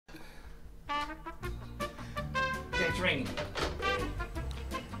it's ringing.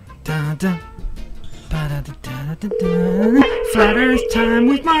 Flat Earth time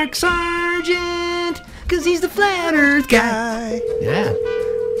with Mark Sargent, cause he's the Flat Earth guy. Yeah.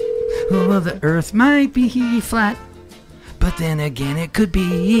 Well, the Earth might be flat, but then again it could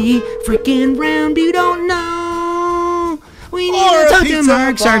be freaking round. You don't know. We need to talk to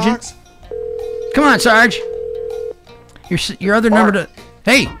Mark Sargent. Come on, Sarge. Your other number to...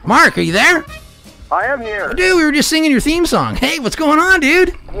 Hey, Mark, are you there? I am here. Dude, we were just singing your theme song. Hey, what's going on, dude?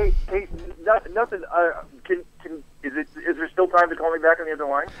 Hey, nothing. Is there still time to call me back on the other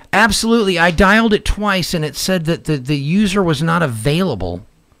line? Absolutely. I dialed it twice, and it said that the user was not available.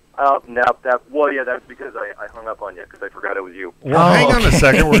 No, that's because I hung up on you because I forgot it was you. Well, hang on a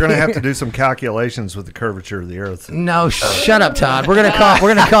second. We're going to have to do some calculations with the curvature of the Earth. No, shut up, Todd. We're gonna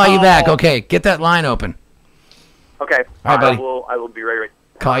call you back. Okay, get that line open. Okay. All right, buddy. I will be right.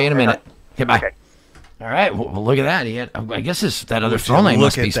 Call you in a minute. Okay, bye. Okay. All right. Well, look at that. I guess that other phone line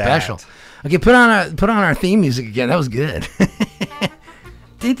must be special. Okay, put on our theme music again. That was good.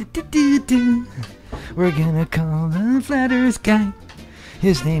 We're gonna call the Flat Earth guy.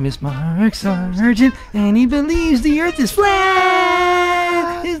 His name is Mark Sargent, and he believes the Earth is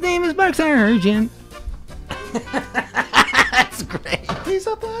flat. His name is Mark Sargent. That's great. He's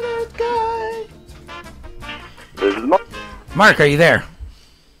a Flat Earth guy. This is Mark. Mark, are you there?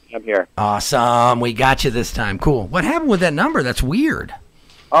 I'm here. Awesome. We got you this time. Cool. What happened with that number? That's weird.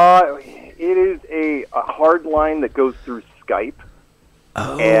 It is a hard line that goes through Skype.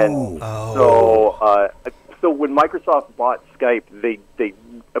 Oh. And so when Microsoft bought Skype, they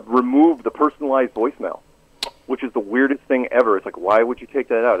removed the personalized voicemail, which is the weirdest thing ever. It's like, why would you take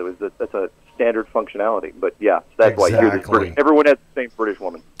that out? That's a standard functionality. But yeah, that's why you're this British. Everyone has the same British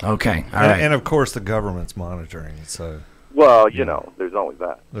woman. Okay. All right. And of course, the government's monitoring it. So. Well, there's always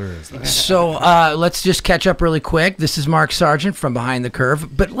that. There is that. So let's just catch up really quick. This is Mark Sargent from Behind the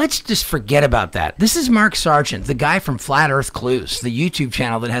Curve, but let's just forget about that. This is Mark Sargent, the guy from Flat Earth Clues, the YouTube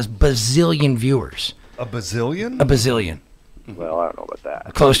channel that has bazillion viewers. A bazillion? A bazillion. Well, I don't know about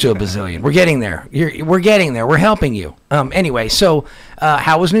that. Close to a bazillion. We're getting there. We're getting there. We're helping you. Anyway, so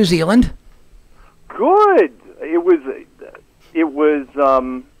how was New Zealand? Good. It was.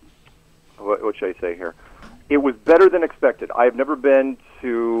 What should I say here? It was better than expected. I've never been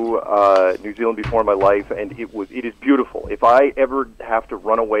to New Zealand before in my life, and it is beautiful. If I ever have to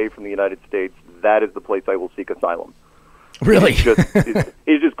run away from the United States, that is the place I will seek asylum. Really? It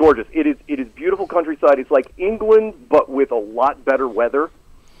is just gorgeous. It is beautiful countryside. It's like England, but with a lot better weather,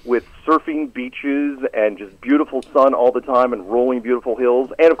 with surfing beaches and just beautiful sun all the time and rolling beautiful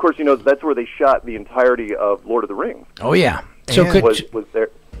hills. And of course, that's where they shot the entirety of Lord of the Rings. Oh yeah. So was there.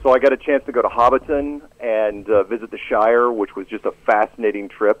 So I got a chance to go to Hobbiton and visit the Shire, which was just a fascinating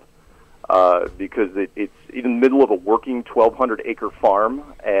trip because it's in the middle of a working 1,200-acre farm,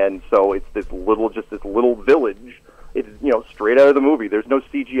 and so it's this little village. It's straight out of the movie. There's no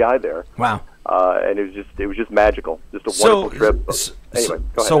CGI there. Wow. And it was just magical. Just a wonderful trip. Anyway,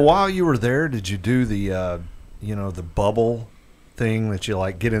 go ahead. So while you were there, did you do the the bubble thing that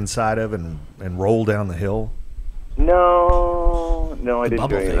you get inside of and roll down the hill? No, I didn't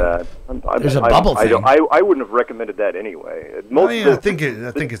do any of that. There's a bubble thing. I wouldn't have recommended that anyway. I think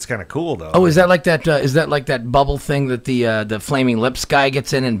it's kind of cool though. Oh, is that like that? Is that like that bubble thing that the Flaming Lips guy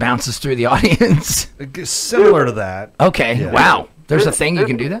gets in and bounces through the audience? Similar to that. Okay. Yeah. Wow. There's a thing you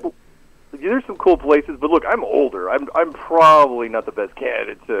can do that. There's some cool places, but look, I'm older. I'm probably not the best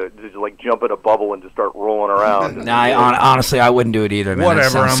candidate to just jump in a bubble and just start rolling around. Honestly, I wouldn't do it either, man.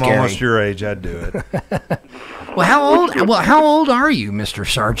 Whatever. I'm scary. Almost your age. I'd do it. Well, how old are you, Mr.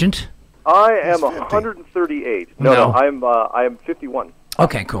 Sargent? I am 138. No, I am 51.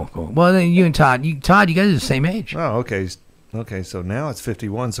 Okay, cool. Well, then you and Todd, you guys are the same age. Oh, okay. Okay, so now it's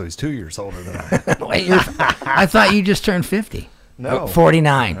 51, so he's 2 years older than I am. Wait, I thought you just turned 50. No.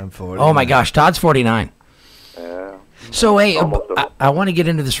 49. I'm 49. Oh, my gosh. Todd's 49. Yeah. So, hey, I want to get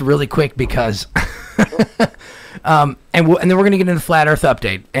into this really quick because... and then we're going to get into the Flat Earth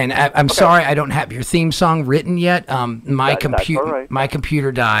update. And I'm sorry I don't have your theme song written yet. My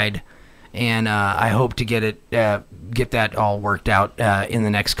computer died, and I hope to get that all worked out in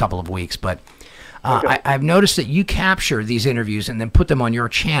the next couple of weeks. But I've noticed that you capture these interviews and then put them on your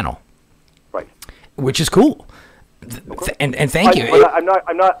channel, right? Which is cool. Okay. And thank you. I'm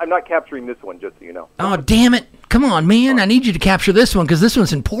not capturing this one, just so you know. Oh, damn it. Come on, man. I need you to capture this one because this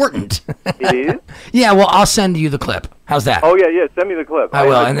one's important. It is? Yeah, well, I'll send you the clip. How's that? Oh, yeah. Send me the clip. I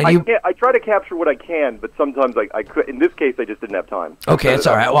will. And then I try to capture what I can, but sometimes I could. In this case, I just didn't have time. Okay, it's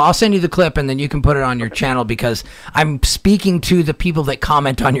all right. Well, I'll send you the clip, and then you can put it on your channel because I'm speaking to the people that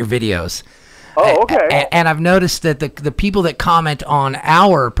comment on your videos. Oh, okay. And I've noticed that the people that comment on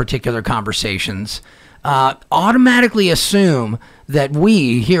our particular conversations automatically assume that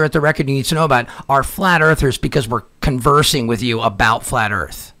we here at The Record You Need to Know About are flat earthers because we're conversing with you about flat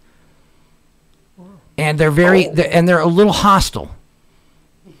Earth. And they're they're a little hostile.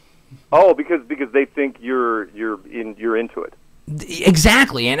 Oh, because they think you're into it.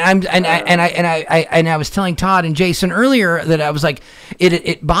 Exactly, and I was telling Todd and Jason earlier that I was like,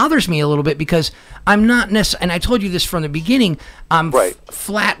 it bothers me a little bit because I'm not necessarily, and I told you this from the beginning, I'm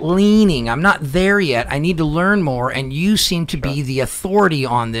flat leaning. I'm not there yet. I need to learn more, and you seem to be the authority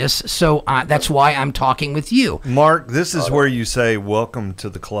on this, so that's why I'm talking with you. Mark, this is where you say, "Welcome to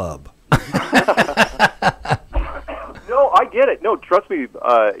the club." No, I get it. No, trust me.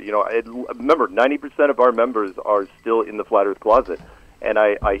 Remember, 90% of our members are still in the Flat Earth closet, and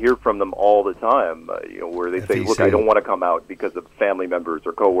I hear from them all the time. Where they say, "Look, I don't want to come out because of family members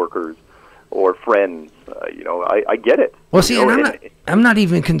or coworkers or friends." I get it. Well, see, and I'm not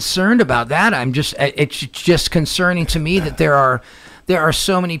even concerned about that. It's just concerning to me that there are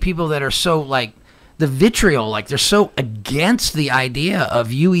so many people that are so like the vitriol, like they're so against the idea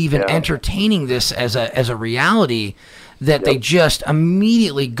of you even entertaining this as a reality that they just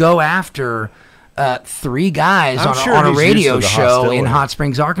immediately go after three guys on a radio show in Hot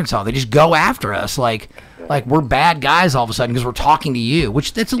Springs, Arkansas. They just go after us like we're bad guys all of a sudden because we're talking to you,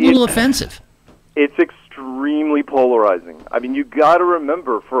 which that's a little offensive. It's extremely polarizing. I mean, you got to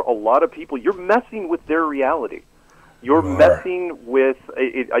remember, for a lot of people, you're messing with their reality. You're messing with,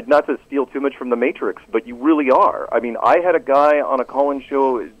 not to steal too much from the Matrix, but you really are. I mean, I had a guy on a call-in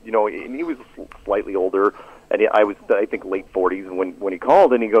show, and he was slightly older, and I was, I think, late 40s, and when he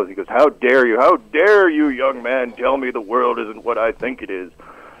called, and he goes, "How dare you, young man, tell me the world isn't what I think it is."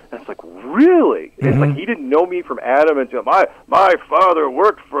 And it's like, really? It's like he didn't know me from Adam until my father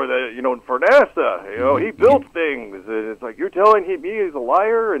worked for for NASA. He built things. And it's like, you're telling me he's a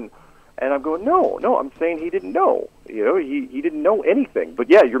liar, and I'm going, no, I'm saying he didn't know. He didn't know anything. But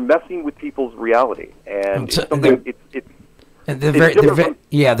yeah, you're messing with people's reality, and they're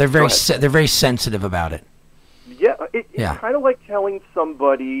very sensitive about it. Yeah, it's kind of like telling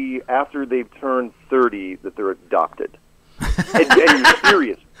somebody after they've turned 30 that they're adopted, and you're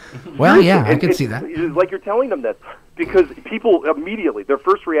serious. Well, yeah, I can see that. It's like you're telling them that, because people immediately, their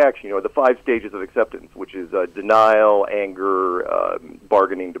first reaction, the 5 stages of acceptance, which is denial, anger,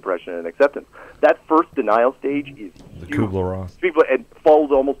 bargaining, depression, and acceptance. That first denial stage is the Kubler-Ross. People, and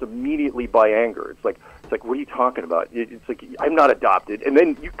followed almost immediately by anger. It's like, what are you talking about? It's like, I'm not adopted. And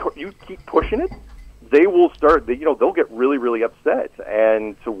then you keep pushing it, they will start, they'll get really, really upset.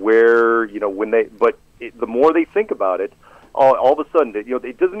 And to where, the more they think about it, all of a sudden,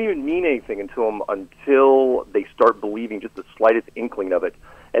 it doesn't even mean anything until they start believing just the slightest inkling of it,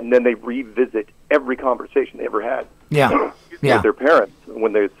 and then they revisit every conversation they ever had with their parents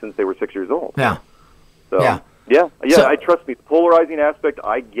since they were 6 years old. Yeah. So, so, I trust me. The polarizing aspect,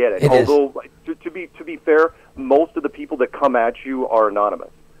 I get it. Although, to be fair, most of the people that come at you are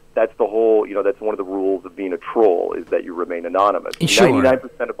anonymous. That's the whole. That's one of the rules of being a troll, is that you remain anonymous. Sure.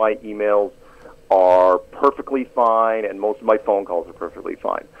 99% of my emails are perfectly fine, and most of my phone calls are perfectly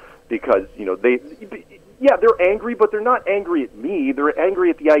fine, because they're angry, but ththey're not angry at me. They're angry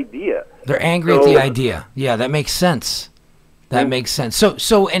at the idea. They're angry at the idea. Yeah, that makes sense. That makes sense.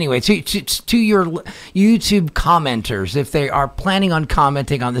 So anyway, to your YouTube commenters, if they are planning on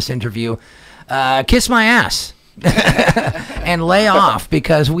commenting on this interview, kiss my ass and lay off,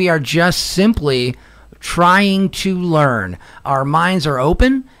 because we are just simply trying to learn. Our minds are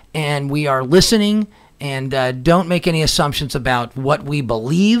open, and we are listening, and don't make any assumptions about what we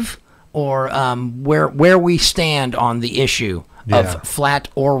believe or where we stand on the issue of flat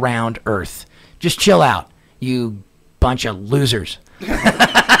or round Earth. Just chill out, you bunch of losers.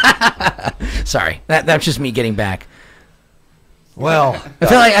 Sorry, that's just me getting back. Well,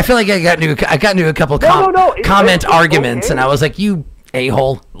 I feel like I got into a couple comment arguments, and I was like, "You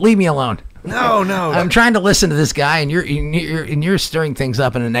a-hole, leave me alone." No. I'm trying to listen to this guy, and you're stirring things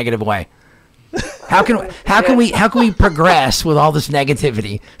up in a negative way. How can we progress with all this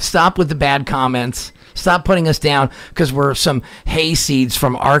negativity? Stop with the bad comments. Stop putting us down because we're some hayseeds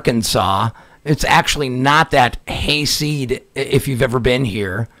from Arkansas. It's actually not that hayseed if you've ever been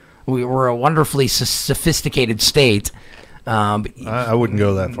here. We're a wonderfully sophisticated state. I wouldn't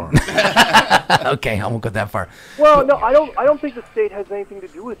go that far. Okay, I won't go that far. Well, no, I don't think the state has anything to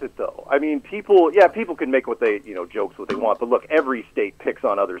do with it, though. I mean, people can make jokes what they want, but look, every state picks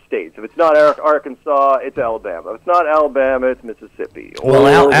on other states. If it's not Arkansas, it's Alabama. If it's not Alabama, it's Mississippi.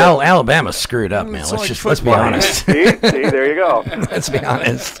 Well, Alabama's screwed up, man. Let's be honest. See, there you go. Let's be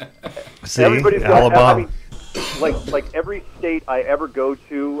honest. See, Everybody's got, Alabama. I mean, like every state I ever go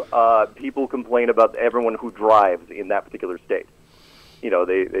to, people complain about everyone who drives in that particular state. You know,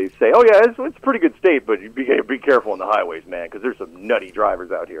 they say, "Oh yeah, it's a pretty good state, but you be careful on the highways, man, because there's some nutty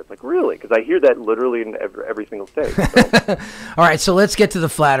drivers out here." It's like, really? Because I hear that literally in every single state. So. All right, so let's get to the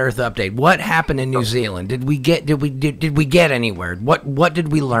flat Earth update. What happened in New Zealand? Did we get anywhere? What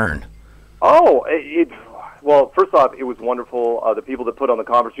did we learn? Oh, well, first off, it was wonderful. The people that put on the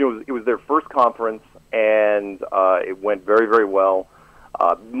conference, it was their first conference, and it went very, very well.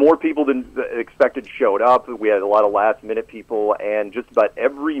 More people than expected showed up. We had a lot of last-minute people, and just about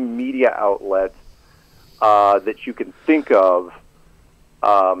every media outlet that you can think of.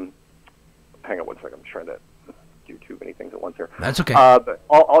 Hang on one second. I'm trying to do too many things at once here. That's okay. But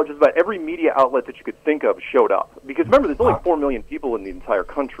all just about every media outlet that you could think of showed up. Because remember, there's only 4 million people in the entire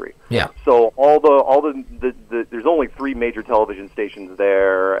country. Yeah. So there's only 3 major television stations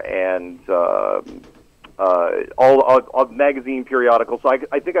there, and all magazine periodicals. So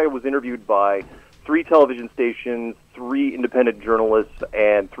I think I was interviewed by 3 television stations, 3 independent journalists,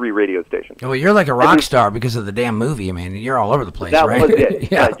 and 3 radio stations. Well, you're like a rock star because of the damn movie. I mean, you're all over the place, That right? was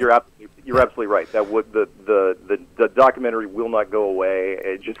it. Yeah. You're absolutely right. That would the documentary will not go away.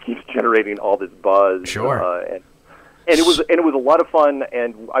 It just keeps generating all this buzz. Sure. And it was a lot of fun.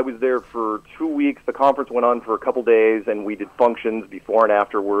 And I was there for 2 weeks. The conference went on for a couple days, and we did functions before and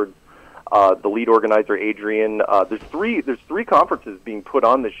afterwards. The lead organizer, Adrian, there's three conferences being put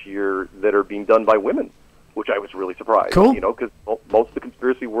on this year that are being done by women, which I was really surprised. Cool. You know, because most of the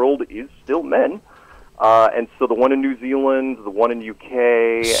conspiracy world is still men. And so the one in New Zealand, the one in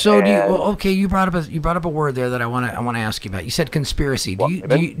UK. So you brought up a word there that I want to ask you about. You said conspiracy.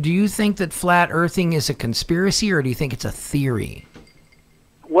 Do you think that flat earthing is a conspiracy, or do you think it's a theory?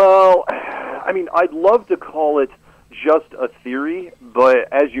 Well, I mean, I'd love to call it just a theory, but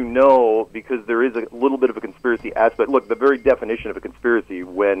as you know, because there is a little bit of a conspiracy aspect. Look, the very definition of a conspiracy,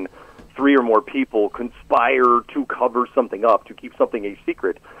 when 3 or more people conspire to cover something up, to keep something a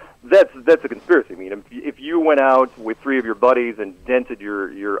secret, that's a conspiracy. I mean, if you went out with 3 of your buddies and dented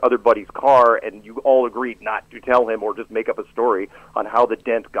your other buddy's car, and you all agreed not to tell him or just make up a story on how the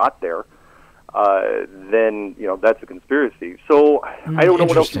dent got there, then that's a conspiracy. So I don't know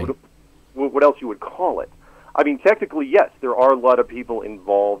what else you would call it. I mean, technically, yes, there are a lot of people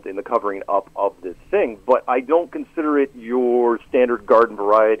involved in the covering up of this thing, but I don't consider it your standard garden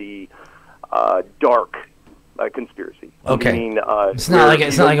variety dark conspiracy. Okay, I mean, it's not like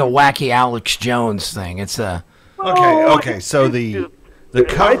a wacky Alex Jones thing. It's a okay. So the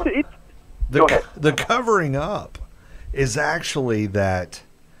Go ahead. covering up is actually that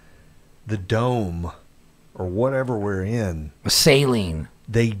the dome or whatever we're in, saline.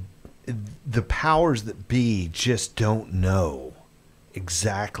 The powers that be just don't know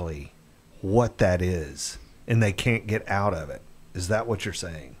exactly what that is, and they can't get out of it. Is that what you're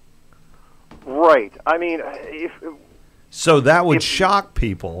saying? Right. I mean, so that would shock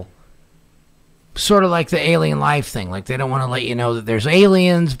people. Sort of like the alien life thing. Like, they don't want to let you know that there's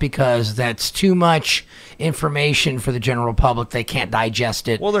aliens because that's too much information for the general public. They can't digest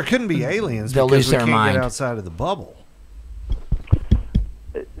it. Well, there couldn't be aliens. They'll because lose their we can't mind. Get outside of the bubble.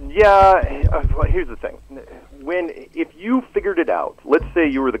 Yeah, well, here's the thing. If you figured it out, let's say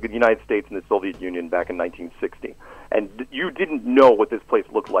you were the United States and the Soviet Union back in 1960, and you didn't know what this place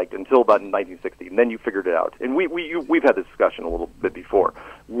looked like until about 1960, and then you figured it out. And we've had this discussion a little bit before.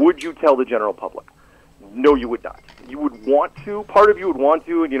 Would you tell the general public? No, you would not. You would want to. Part of you would want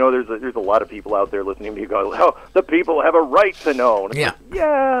to, and there's a lot of people out there listening to me go, "Oh, the people have a right to know." And yeah.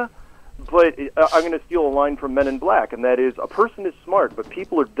 Yeah. But I'm going to steal a line from Men in Black, and that is, a person is smart, but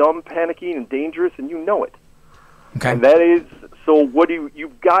people are dumb, panicky, and dangerous, and you know it. Okay. And that is, so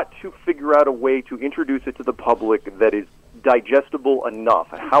you've got to figure out a way to introduce it to the public that is digestible enough.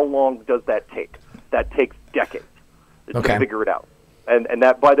 How long does that take? That takes decades to figure it out. And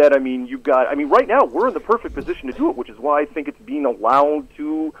that by that I mean right now we're in the perfect position to do it, which is why I think it's being allowed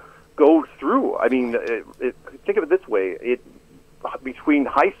to go through. I mean, think of it this way: between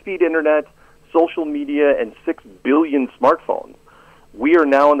high-speed internet, social media, and 6 billion smartphones, we are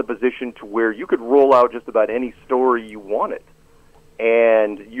now in the position to where you could roll out just about any story you wanted.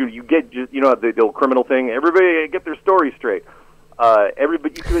 And you get just, the old criminal thing, everybody get their story straight. You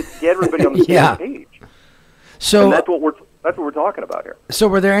could get everybody on the same page. So and that's what we're talking about here. So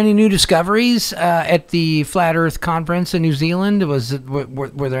were there any new discoveries at the Flat Earth Conference in New Zealand?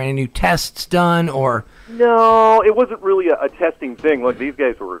 Were there any new tests done, or? No, it wasn't really a testing thing. Like, these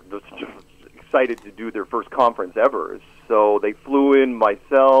guys were just excited to do their first conference ever. So they flew in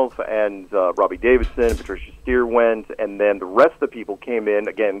myself and Robbie Davidson, Patricia Steer went, and then the rest of the people came in,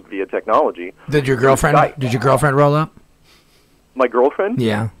 again, via technology. Did your girlfriend roll up? My girlfriend?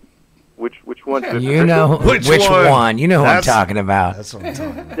 Yeah. Which one? You know which one? You know who I'm talking about. That's what I'm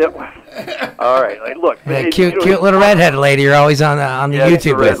talking about. All right. Like, look. That cute little redheaded lady you're always on the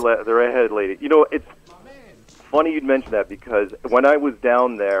YouTube with. The redheaded lady. You know, it's funny you'd mention that because when I was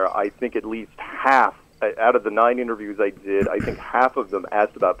down there, I think at least half, out of the 9 interviews I did, I think half of them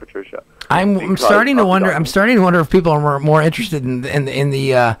asked about Patricia. I'm starting to wonder. I'm starting to wonder if people are more interested in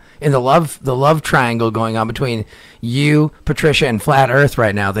the love triangle going on between you, Patricia, and Flat Earth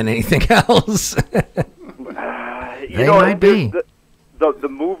right now than anything else. They might be. The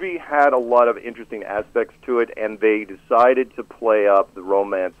movie had a lot of interesting aspects to it, and they decided to play up the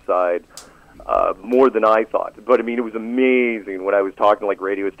romance side more than I thought. But I mean, it was amazing when I was talking to like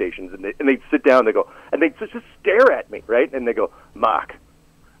radio stations, and they'd sit down, and they'd just stare at me, right? And they go, Mark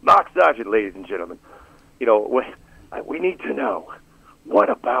Sargent, ladies and gentlemen, you know, we need to know, what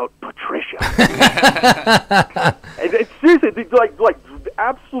about Patricia? and it's seriously, it's like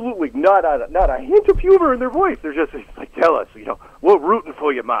absolutely not a hint of humor in their voice. They're just like, tell us, you know, we're rooting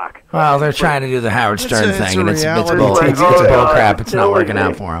for you, Mark. Well, they're trying to do the Howard Stern thing, and it's bull crap. It's not working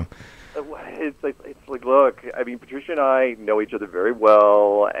out for them. It's like, look, I mean, Patricia and I know each other very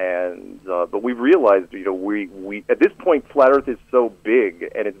well, and but we've realized, you know, we at this point, Flat Earth is so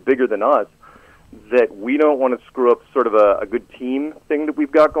big, and it's bigger than us, that we don't want to screw up sort of a good team thing that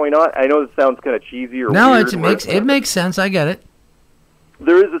we've got going on. I know this sounds kind of cheesy or weird. No, it makes sense. I get it.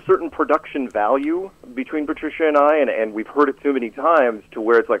 There is a certain production value between Patricia and I, and we've heard it too many times to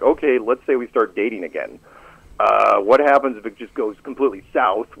where it's like, okay, let's say we start dating again. What happens if it just goes completely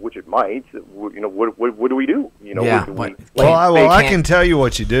south, which it might? You know, what do we do? You know, yeah. I can tell you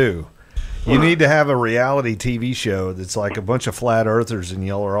what you do. You need to have a reality TV show that's like a bunch of flat earthers and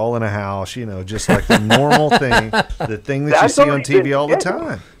y'all are all in a house, you know, just like the normal thing, the thing that you see on TV all the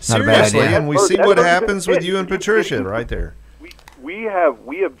time. Seriously, and we see what happens with you and Patricia right there. We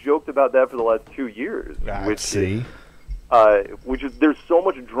have joked about that for the last 2 years. Which is there's so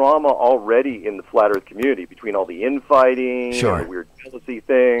much drama already in the flat Earth community between all the infighting, and the weird jealousy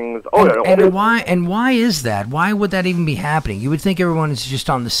things. Why is that? Why would that even be happening? You would think everyone is just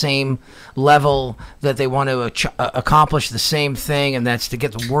on the same level, that they want to accomplish the same thing, and that's to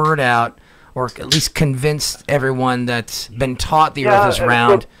get the word out, or at least convince everyone that's been taught the Earth is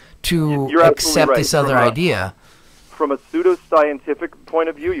round to accept this other idea. From a pseudoscientific point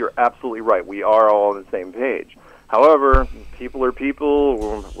of view, you're absolutely right. We are all on the same page. However, people are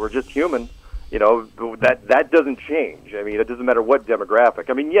people. We're just human. You know, that doesn't change. I mean, it doesn't matter what demographic.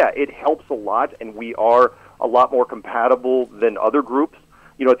 I mean, yeah, it helps a lot, and we are a lot more compatible than other groups.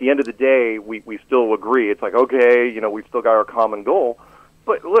 You know, at the end of the day, we still agree. It's like, okay, you know, we've still got our common goal.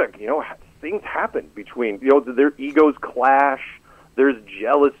 But look, you know, things happen between, you know, their egos clash. There's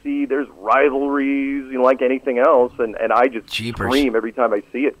jealousy, there's rivalries, you know, like anything else, and I just scream every time I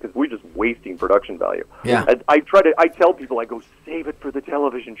see it because we're just wasting production value. Yeah. I tell people, I go, save it for the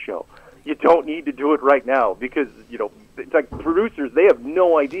television show. You don't need to do it right now because, you know, it's like producers, they have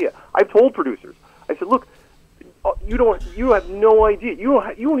no idea. I've told producers, I said, look, you have no idea. You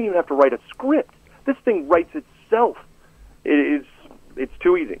don't even have to write a script. This thing writes itself. It's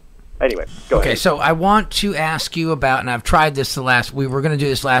too easy. Anyway, go ahead. Okay, so I want to ask you about, and I've tried this we were going to do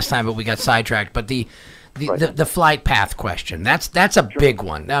this last time, but we got sidetracked. But the flight path question, that's a big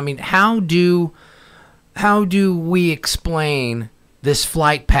one. I mean, how do we explain this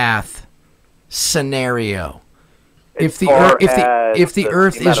flight path scenario? If the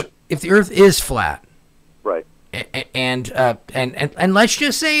Earth is flat, right? And let's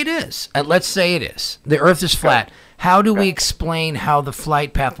just say it is. Let's say it is. The Earth is flat. Okay. How do we explain how the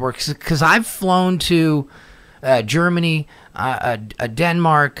flight path works? Because I've flown to Germany,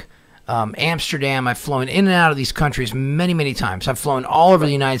 Denmark, Amsterdam. I've flown in and out of these countries many, many times. I've flown all over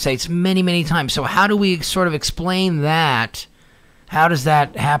the United States many, many times. So how do we sort of explain that? How does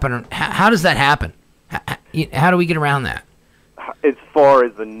that happen? How does that happen? How do we get around that? As far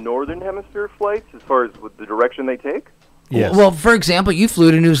as the northern hemisphere flights, as far as the direction they take? Yes. Well, for example, you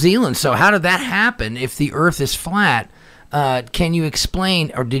flew to New Zealand. So how did that happen if the Earth is flat? Can you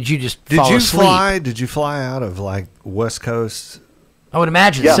explain, or did you just fall asleep? Did you fly out of, like, West Coast? I would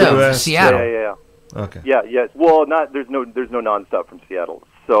imagine so. Seattle. Yeah. Okay. Yeah. Well, there's no nonstop from Seattle.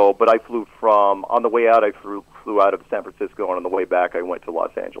 So, but I flew on the way out, I flew out of San Francisco, and on the way back, I went to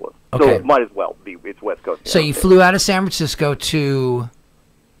Los Angeles. Okay. So it might as well be, it's West Coast. So you flew out of San Francisco to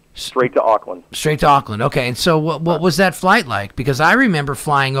straight to Auckland. Straight to Auckland. Okay, and so what was that flight like? Because I remember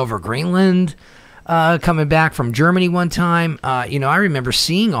flying over Greenland, coming back from Germany one time. You know, I remember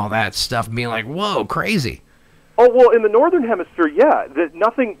seeing all that stuff and being like, whoa, crazy. Oh, well, in the Northern Hemisphere, yeah. The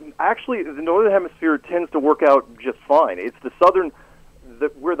Northern Hemisphere tends to work out just fine. It's the Southern,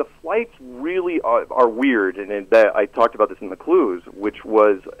 where the flights really are weird, and that, I talked about this in the clues, which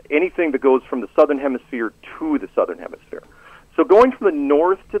was anything that goes from the Southern Hemisphere to the Southern Hemisphere. So going from the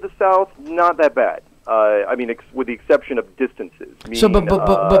north to the south, not that bad. I mean, with the exception of distances. So,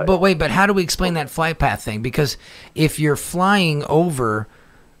 but how do we explain that flight path thing? Because if you're flying over,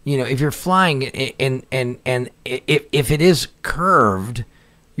 you know, if you're flying and if it is curved,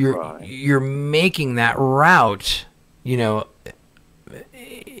 you're making that route. You know,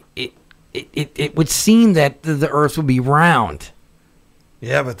 it would seem that the Earth would be round.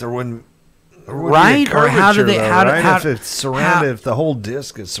 Yeah, but there wouldn't. Right? Or how do they? How if it's surrounded? If the whole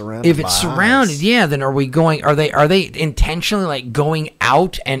disc is surrounded? If it's surrounded, ice. Yeah. Then are we going? Are they intentionally like going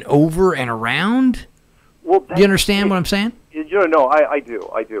out and over and around? Well, do you understand what I'm saying? You know, I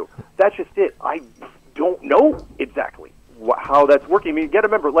do. That's just it. I don't know exactly how that's working. I mean, you got to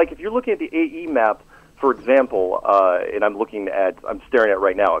remember, like if you're looking at the AE map, for example, and I'm staring at it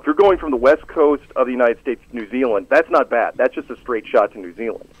right now. If you're going from the west coast of the United States to New Zealand, that's not bad. That's just a straight shot to New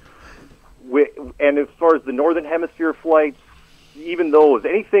Zealand. And as far as the Northern Hemisphere flights, even those,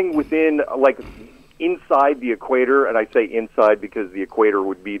 anything within, like, inside the equator, and I say inside because the equator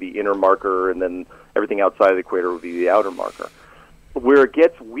would be the inner marker, and then everything outside of the equator would be the outer marker. Where it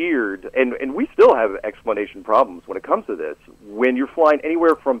gets weird, and we still have explanation problems when it comes to this, when you're flying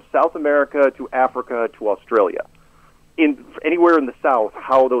anywhere from South America to Africa to Australia, anywhere in the south,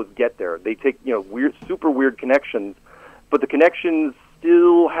 how those get there. They take, you know, super weird connections, but the connections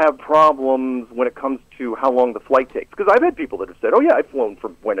still have problems when it comes to how long the flight takes. Because I've had people that have said, oh, yeah, I've flown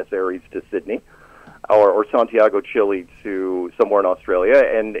from Buenos Aires to Sydney or Santiago, Chile to somewhere in Australia,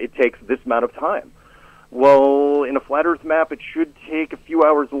 and it takes this amount of time. Well, in a flat Earth map, it should take a few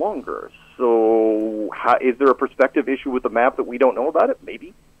hours longer. So is there a perspective issue with the map that we don't know about it?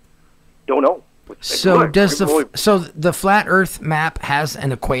 Maybe. Don't know. So the flat Earth map has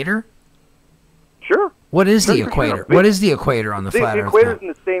an equator? Sure. What is the equator? What is the equator on the flat Earth? The equator is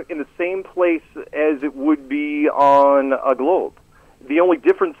in the same place as it would be on a globe. The only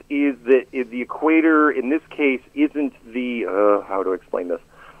difference is that the equator in this case isn't the how to explain this.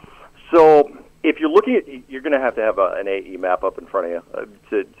 So if you're looking at, you're going to have an AE map up in front of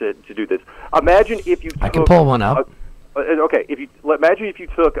you to do this. Imagine if you took, I can pull one up. Okay, imagine if you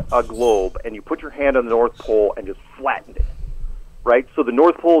took a globe and you put your hand on the North Pole and just flattened it, right? So the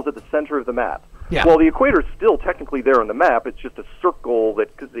North Pole is at the center of the map. Yeah. Well, the equator is still technically there on the map. It's just a circle that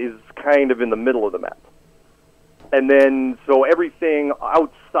is kind of in the middle of the map. And then, so everything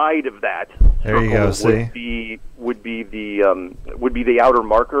outside of that there you go, see? would be the outer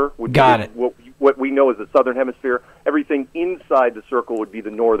marker. Got it. What we know is the southern hemisphere. Everything inside the circle would be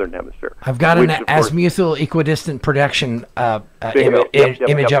the northern hemisphere. I've got an azimuthal equidistant projection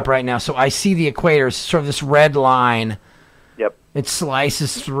image up right now. So I see the equator, sort of this red line. Yep. It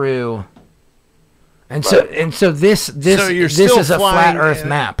slices through. And so this is a flat Earth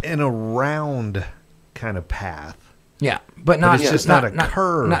map in a round kind of path. Yeah, but not it's just not a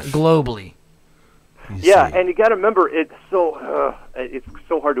curve, not globally. Yeah, and you got to remember it's so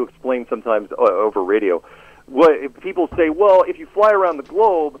hard to explain sometimes over radio. What people say, well, if you fly around the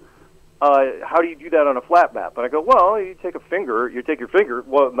globe, how do you do that on a flat map? And I go, well, you take your finger,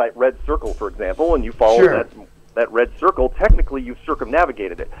 well, that red circle, for example, and you follow that red circle. Technically, you've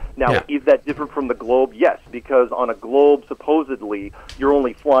circumnavigated it. Now, is that different from the globe? Yes, because on a globe, supposedly, you're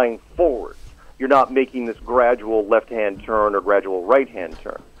only flying forward. You're not making this gradual left-hand turn or gradual right-hand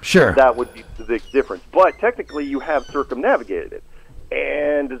turn. Sure. That would be the big difference. But technically, you have circumnavigated it.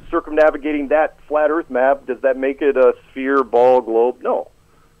 And circumnavigating that flat Earth map, does that make it a sphere, ball, globe? No.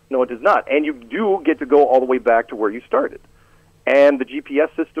 No, it does not. And you do get to go all the way back to where you started. And the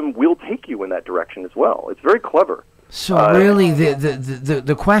GPS system will take you in that direction as well. It's very clever. So really,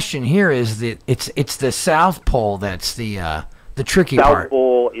 the question here is that it's the South Pole that's the tricky part. South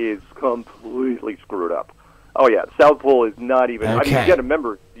Pole is completely screwed up. Oh yeah, South Pole is not even. Okay. I mean, you got to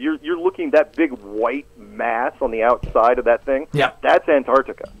remember, you're looking that big white mass on the outside of that thing. Yeah, that's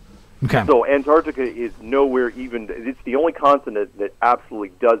Antarctica. Okay. So Antarctica is nowhere even. It's the only continent that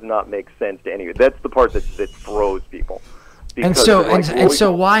absolutely does not make sense to any of it. That's the part that throws people. And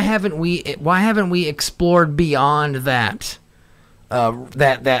so why haven't we explored beyond that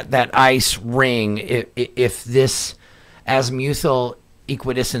that ice ring if this azimuthal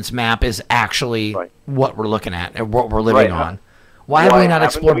equidistance map is actually what we're looking at and what we're living on? Why have we not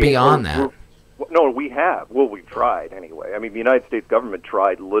explored beyond that? No, we have. Well, we've tried anyway. I mean, the United States government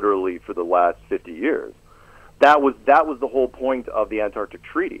tried literally for the last 50 years. That was the whole point of the Antarctic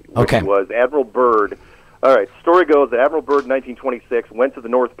Treaty, which was Admiral Byrd. All right, story goes that Admiral Byrd in 1926 went to the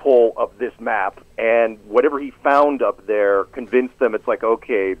North Pole of this map, and whatever he found up there convinced them it's like,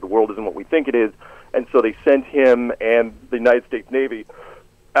 okay, the world isn't what we think it is, and so they sent him and the United States Navy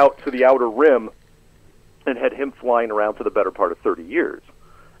out to the outer rim and had him flying around for the better part of 30 years.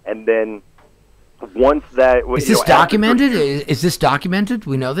 And then once that... Is this documented? Is this documented?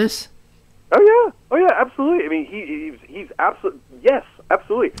 We know this? Oh yeah, absolutely. I mean, he's absolutely... Yes,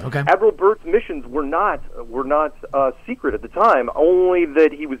 absolutely. Okay. Admiral Byrd's missions were not secret at the time, only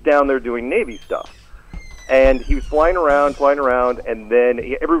that he was down there doing Navy stuff. And he was flying around, and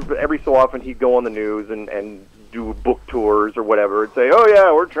then every so often he'd go on the news and do book tours or whatever and say, oh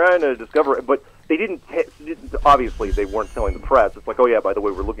yeah, we're trying to discover it. But they didn't obviously, they weren't telling the press. It's like, oh yeah, by the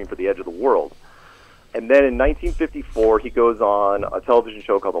way, we're looking for the edge of the world. And then in 1954, he goes on a television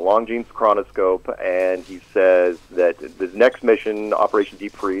show called The Long Jeans Chronoscope, and he says that the next mission, Operation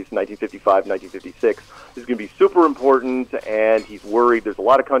Deep Freeze, 1955, 1956, is going to be super important, and he's worried. There's a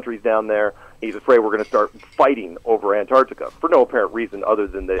lot of countries down there. He's afraid we're going to start fighting over Antarctica for no apparent reason other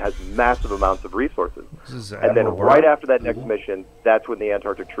than that it has massive amounts of resources. And then right after that next mission, that's when the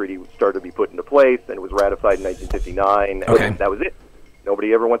Antarctic Treaty started to be put into place, and it was ratified in 1959. Okay. And that was it.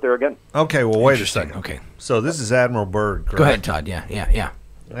 Nobody ever went there again. Okay, well, wait a second. Okay. So this is Admiral Byrd, correct? Go ahead, Todd. Yeah.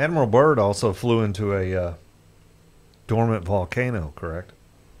 Admiral Byrd also flew into a dormant volcano, correct?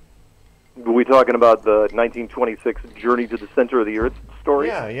 Are we talking about the 1926 Journey to the Center of the Earth story?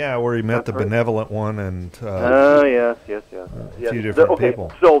 Yeah, where he met the benevolent one and yes. a few different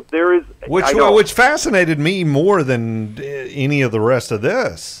people. So there is... Which fascinated me more than any of the rest of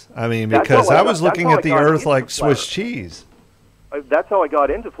this. I mean, because I was looking at the Earth like Swiss cheese. That's how I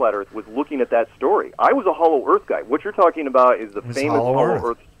got into Flat Earth, was looking at that story. I was a Hollow Earth guy. What you're talking about is the famous Hollow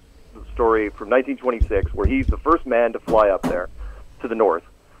Earth story from 1926, where he's the first man to fly up there to the north.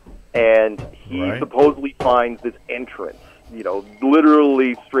 And he supposedly finds this entrance,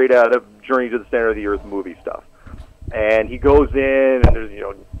 literally straight out of Journey to the Center of the Earth movie stuff. And he goes in, and there's,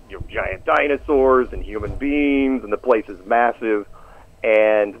 giant dinosaurs and human beings, and the place is massive.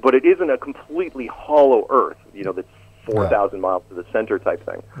 But it isn't a completely hollow Earth, that's 4,000 miles to the center type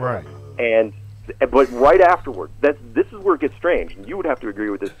thing. Right. But right afterwards, this is where it gets strange, and you would have to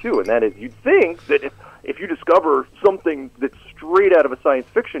agree with this too, and that is, you'd think that if you discover something that's straight out of a science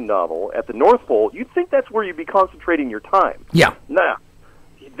fiction novel at the North Pole, you'd think that's where you'd be concentrating your time. Yeah. Nah.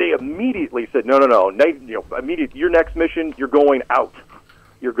 They immediately said, no. Immediately, your next mission, you're going out.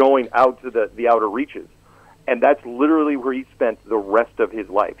 You're going out to the outer reaches. And that's literally where he spent the rest of his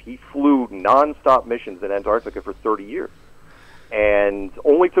life. He flew nonstop missions in Antarctica for 30 years. And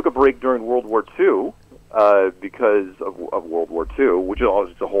only took a break during World War II because of World War II, which is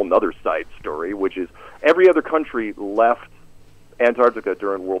a whole other side story, which is every other country left Antarctica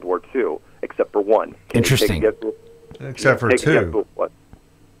during World War II, except for one. Interesting. Except for two. What?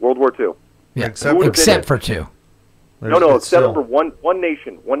 World War II. Yeah, except for two. Except for one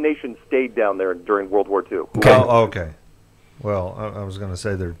nation. One nation stayed down there during World War II. Okay. Okay. Well, I was going to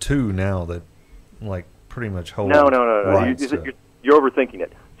say there are two now that, pretty much hold. No. You're overthinking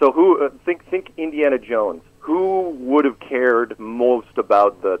it. So who think Indiana Jones? Who would have cared most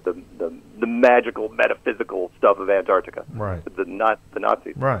about the magical, metaphysical stuff of Antarctica? Right. The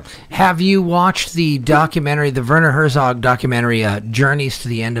Nazis. Right. Have you watched the documentary, the Werner Herzog documentary, Journeys to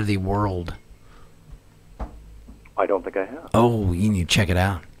the End of the World? I don't think I have. Oh, you need to check it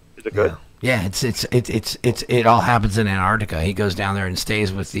out. Is it good? Yeah, it all happens in Antarctica. He goes down there and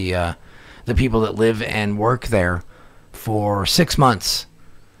stays with the people that live and work there for 6 months.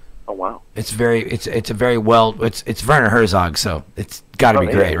 Oh wow! It's Werner Herzog, so it's got to be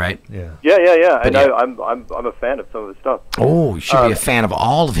great, right? Yeah. And I'm a fan of some of his stuff. Oh, you should be a fan of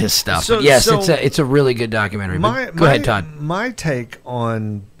all of his stuff. But yes, it's a really good documentary. Go ahead, Todd. My take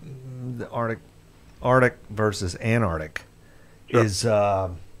on the Arctic versus Antarctic is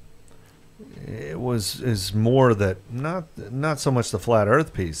more that not so much the flat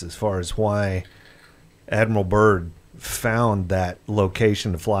Earth piece as far as why Admiral Byrd found that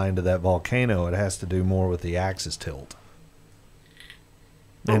location to fly into that volcano. It has to do more with the axis tilt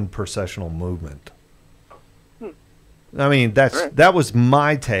and precessional movement. I mean, that was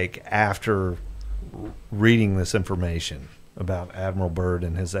my take after reading this information about Admiral Byrd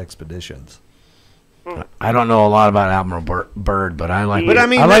and his expeditions. I don't know a lot about Admiral Byrd, but I like. But I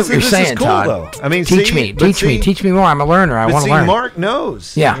mean, I like what you're this saying, is cool, Todd. though. I mean, teach me more. I'm a learner. I want to learn. Mark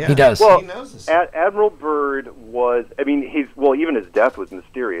knows. Yeah, he does. Well, he knows this. Admiral Byrd was. I mean, even his death was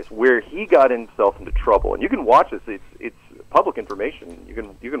mysterious. Where he got himself into trouble, and you can watch this. It's public information.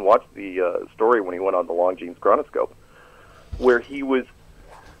 You can watch the story when he went on the Longines Chronoscope, where he was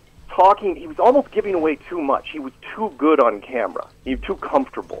talking. He was almost giving away too much. He was too good on camera. He was too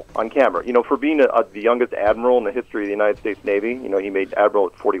comfortable on camera. You know, for being the youngest admiral in the history of the United States Navy, you know, he made admiral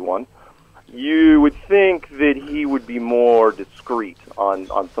at 41. You would think that he would be more discreet on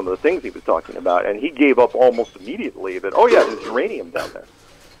some of the things he was talking about, and he gave up almost immediately that, oh yeah, there's uranium down there.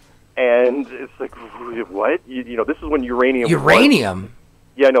 And it's like, what? You know, this is when uranium. Uranium?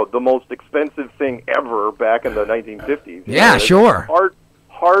 Yeah, no, the most expensive thing ever back in the 1950s. Yeah, sure.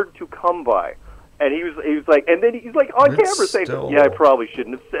 Hard to come by. And he was like, and then he's like on camera saying, yeah, I probably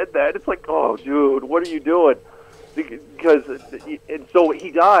shouldn't have said that. It's like, oh, dude, what are you doing? Because, and so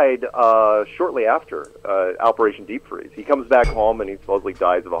he died shortly after Operation Deep Freeze. He comes back home and he supposedly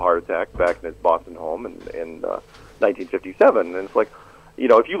dies of a heart attack back in his Boston home in 1957. And it's like, you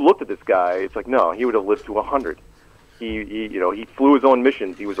know, if you looked at this guy, it's like, no, he would have lived to 100. He flew his own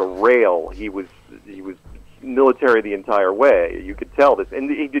missions. He was a rail. He was military the entire way. You could tell this, and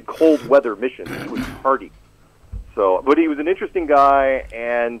he did cold weather missions. He was hardy. So, but he was an interesting guy,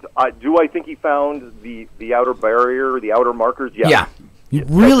 and do I think he found the outer barrier, the outer markers? Yeah. Yeah.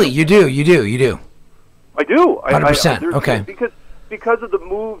 Really, you do. I do. 100%. Okay. Because of the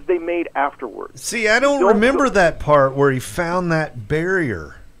moves they made afterwards. See, I don't remember that part where he found that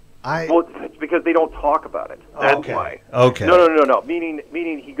barrier. Well, it's because they don't talk about it. That's why. Okay. No.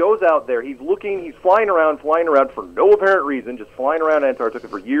 Meaning he goes out there, he's flying around for no apparent reason, just flying around Antarctica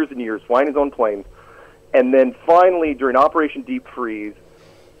for years and years, flying his own planes, and then finally, during Operation Deep Freeze,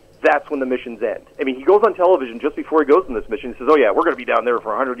 that's when the missions end. I mean, he goes on television just before he goes on this mission, he says, oh yeah, we're going to be down there for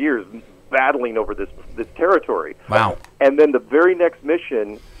 100 years battling over this territory. Wow. And then the very next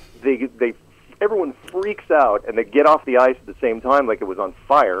mission, everyone freaks out, and they get off the ice at the same time like it was on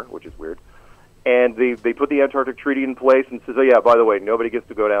fire, which is weird. And they put the Antarctic Treaty in place and says, oh, yeah, by the way, nobody gets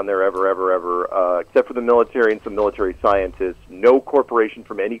to go down there ever, except for the military and some military scientists. No corporation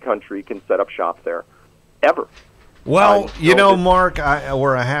from any country can set up shop there, ever. Well, you know, Mark,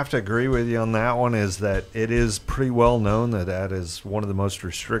 where I have to agree with you on that one is that it is pretty well known that is one of the most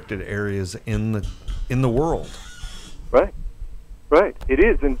restricted areas in the world. Right, it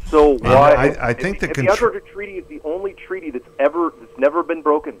is, and so why? I think the Antarctic Treaty is the only treaty that's never been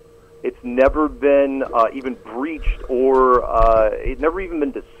broken. It's never been even breached, or it's never even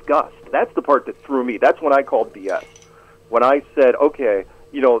been discussed. That's the part that threw me. That's when I called BS. When I said, okay,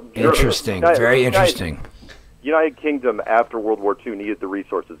 you know, interesting, very interesting. United Kingdom after World War II needed the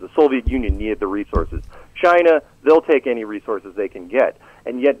resources. The Soviet Union needed the resources. China, they'll take any resources they can get,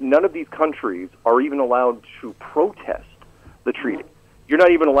 and yet none of these countries are even allowed to protest the treaty. You're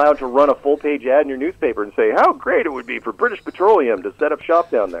not even allowed to run a full-page ad in your newspaper and say how great it would be for British Petroleum to set up shop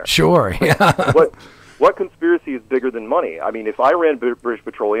down there. Sure, yeah. What conspiracy is bigger than money? I mean, if I ran British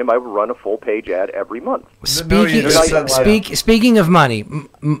Petroleum, I would run a full-page ad every month. Speaking of money,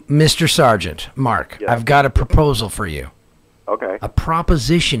 Mr. Sargent, Mark, yeah. I've got a proposal for you. Okay. A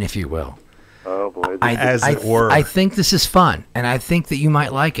proposition, if you will. Oh, boy. As it were. I think this is fun, and I think that you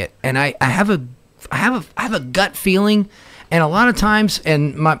might like it. And I have a gut feeling. And a lot of times,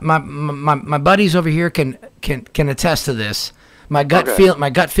 and my buddies over here can attest to this. My gut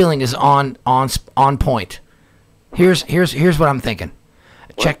feeling is on point. Here's what I'm thinking.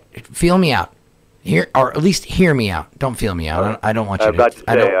 Feel me out. Or at least hear me out. Don't feel me out. I don't want you to.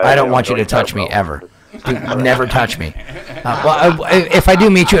 I don't want you to touch me ever. Never touch me. If I do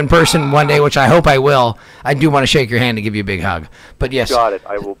meet you in person one day, which I hope I will, I do want to shake your hand and give you a big hug. But yes. Got it.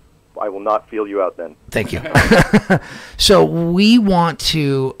 I will not feel you out then. Thank you. So we want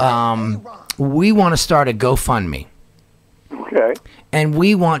to start a GoFundMe. Okay. And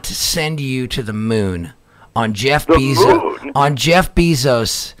we want to send you to the moon on Jeff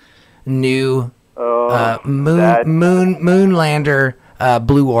Bezos' new moonlander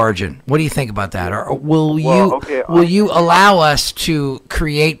Blue Origin. What do you think about that? Or will you allow us to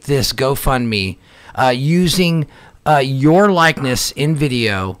create this GoFundMe using your likeness in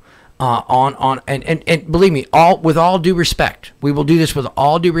video? And believe me, with all due respect, we will do this with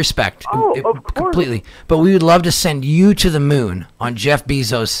all due respect, of course. completely. But we would love to send you to the moon on Jeff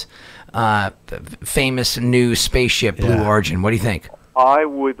Bezos' famous new spaceship, Blue Origin. What do you think? I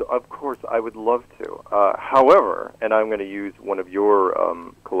would love to. However, and I'm going to use one of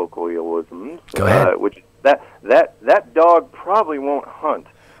your colloquialisms. Go ahead. Which that dog probably won't hunt.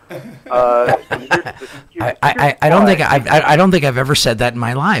 I don't think I don't think I've ever said that in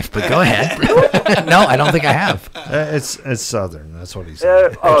my life. But go ahead. No, I don't think I have. It's Southern. That's what he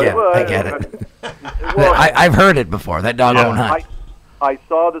said. I get it. Well, I've heard it before. That dog won't hunt. I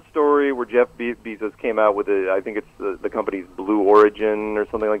saw the story where Jeff Bezos came out with it. I think it's the company's Blue Origin or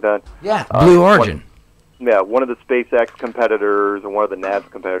something like that. Yeah, Blue Origin. One of the SpaceX competitors or one of the NASA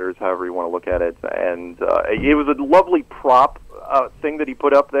competitors, however you want to look at it. And it was a lovely prop thing that he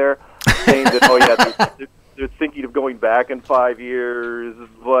put up there, saying that they're thinking of going back in 5 years.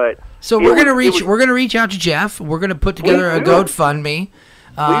 But so we're gonna reach out to Jeff. We're gonna put together a GoFundMe.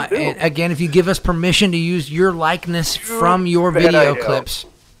 And again, if you give us permission to use your likeness from your video clips.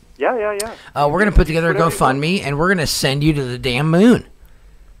 Yeah. We're going to put together a GoFundMe, and we're going to send you to the damn moon.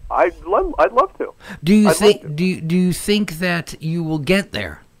 I'd love to. Do you think that you will get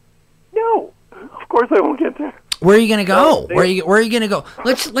there? No, of course I won't get there. Where are you going to go? Where are you going to go?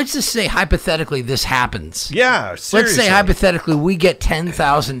 Let's just say hypothetically this happens. Yeah, seriously. Let's say hypothetically we get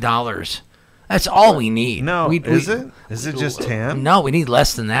 $10,000. That's all we need. No, is it? Is it just 10? No, we need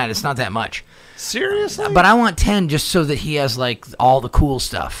less than that. It's not that much. Seriously? But I want 10 just so that he has like all the cool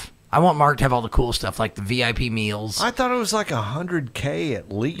stuff. I want Mark to have all the cool stuff, like the VIP meals. I thought it was like $100K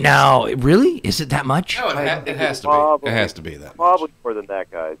at least. No, really? Is it that much? No, it has to be. It has to be that much. Probably more than that,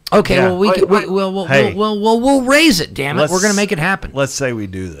 guys. Okay, well, we'll raise it. Damn it, we're gonna make it happen. Let's say we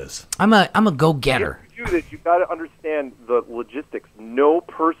do this. I'm a go-getter. You got to understand the logistics. No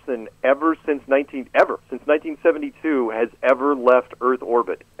person ever since 1972 has ever left Earth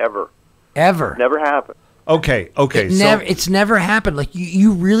orbit ever. Never happened. Okay. It's never happened. Like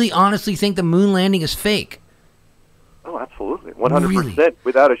you really honestly think the moon landing is fake? Oh, absolutely, 100%,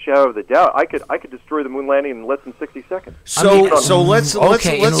 without a shadow of a doubt. I could destroy the moon landing in less than 60 seconds. Let's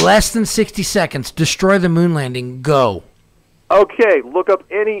in less than 60 seconds, destroy the moon landing. Go. Okay, look up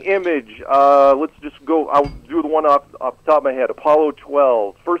any image. Let's just go. I'll do the one off the top of my head. Apollo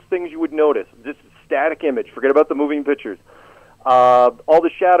 12. First things you would notice, just static image. Forget about the moving pictures. All the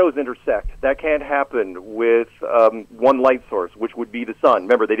shadows intersect. That can't happen with one light source, which would be the sun.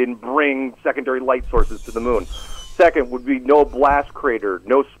 Remember, they didn't bring secondary light sources to the moon. Second would be no blast crater,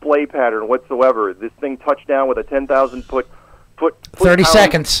 no splay pattern whatsoever. This thing touched down with a 10,000 foot 30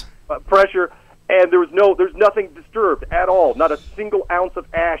 seconds pressure. And there's nothing disturbed at all. Not a single ounce of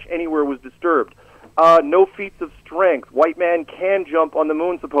ash anywhere was disturbed. No feats of strength. White man can jump on the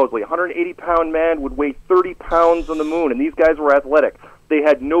moon, supposedly. 180-pound man would weigh 30 pounds on the moon, and these guys were athletic. They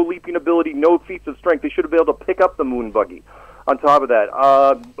had no leaping ability, no feats of strength. They should have been able to pick up the moon buggy. On top of that,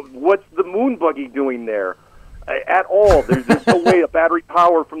 what's the moon buggy doing there? At all. There's no way a battery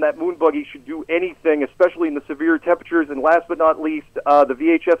power from that moon buggy should do anything, especially in the severe temperatures. And last but not least, the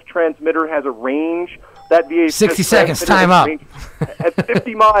VHF transmitter has a range. That VHF 60 seconds, time up. At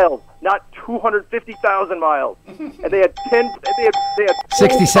 50 miles, not 250,000 miles. And they had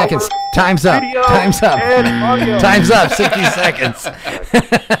 60 seconds. Time's up. Time's up. Time's up. 60 seconds.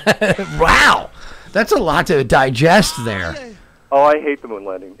 Wow. That's a lot to digest there. Oh, I hate the moon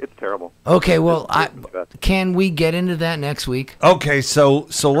landing. It's terrible. Okay, well, can we get into that next week? Okay, so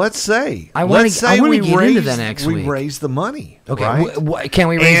let's say I want to get into that next week. We raise the money. Okay, right? Can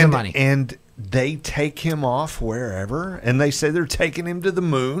we raise the money? And they take him off wherever, and they say they're taking him to the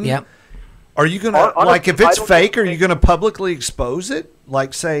moon. Yep. Are you going to, like, if it's fake, are you going to publicly expose it?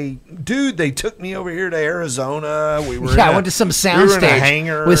 Like, say, dude, they took me over here to Arizona. I went to some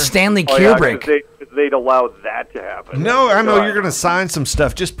soundstage with Stanley Kubrick. Yeah, they'd allow that to happen. No, I know you're going to sign some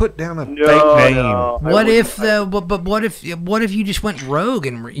stuff. Just put down a fake name. No, what if you just went rogue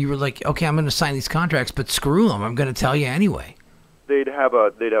and you were like, okay, I'm going to sign these contracts, but screw them. I'm going to tell you anyway. They'd have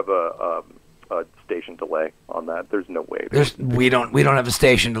a station delay on that. There's no way. We don't have a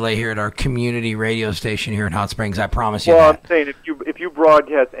station delay here at our community radio station here in Hot Springs. I promise you. Well, I'm saying if you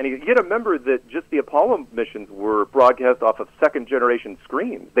broadcast any, you got to remember that just the Apollo missions were broadcast off of second generation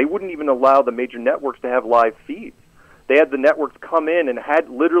screens. They wouldn't even allow the major networks to have live feeds. They had the networks come in and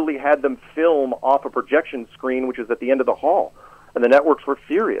literally had them film off a projection screen, which is at the end of the hall, and the networks were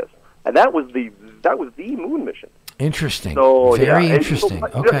furious. And that was the moon mission. Interesting. So, Very interesting.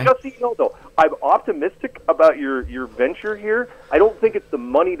 Okay. Just so you know, though, I'm optimistic about your venture here. I don't think it's the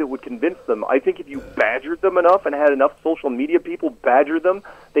money that would convince them. I think if you badgered them enough and had enough social media people badger them,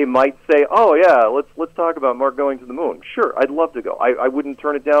 they might say, "Oh yeah, let's talk about Mark going to the moon." Sure, I'd love to go. I wouldn't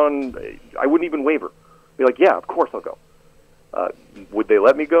turn it down. I wouldn't even waver. Be like, "Yeah, of course I'll go." Would they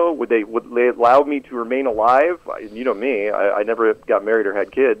let me go? Would they allow me to remain alive? You know me. I never got married or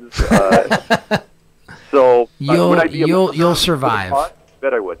had kids. So you'll survive.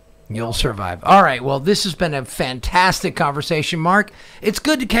 Bet I would. You'll survive. All right. Well, this has been a fantastic conversation, Mark. It's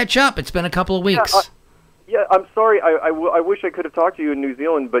good to catch up. It's been a couple of weeks. Yeah, I'm sorry. I wish I could have talked to you in New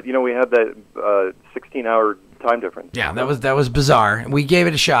Zealand, but we had that 16-hour time difference. Yeah, that was bizarre. We gave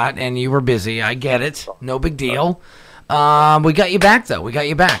it a shot, and you were busy. I get it. No big deal. We got you back, though. We got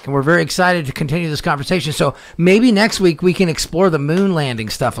you back, and we're very excited to continue this conversation. So maybe next week we can explore the moon landing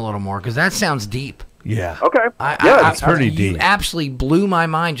stuff a little more, because that sounds deep. Yeah. Okay. It's pretty deep. You absolutely blew my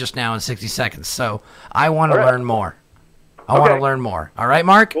mind just now in 60 seconds, so I want to learn more. I want to learn more. All right,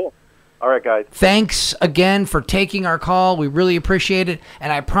 Mark? Cool. All right, guys. Thanks again for taking our call. We really appreciate it.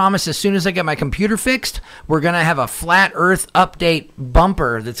 And I promise as soon as I get my computer fixed, we're going to have a Flat Earth update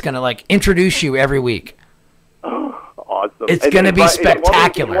bumper that's going to, introduce you every week. Awesome. It's going to be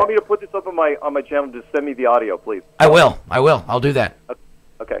spectacular. If you want me to put this up on my channel, just send me the audio, please. I will. I'll do that.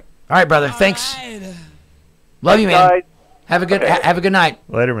 Okay. All right, brother. Thanks. Love you, man. Guys. Have a good night.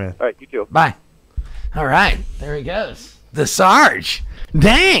 Later, man. All right, you too. Bye. All right. There he goes. The Sarge.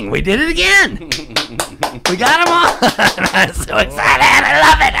 Dang, we did it again. We got him on. I'm so excited. I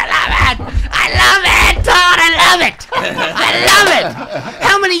love it. Todd. I love it.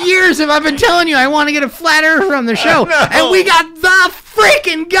 How many years have I been telling you I want to get a flat earther on the show? And we got the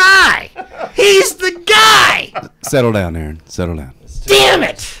freaking guy. He's the guy. Settle down, Aaron. Settle down. Damn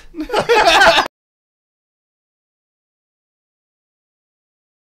it.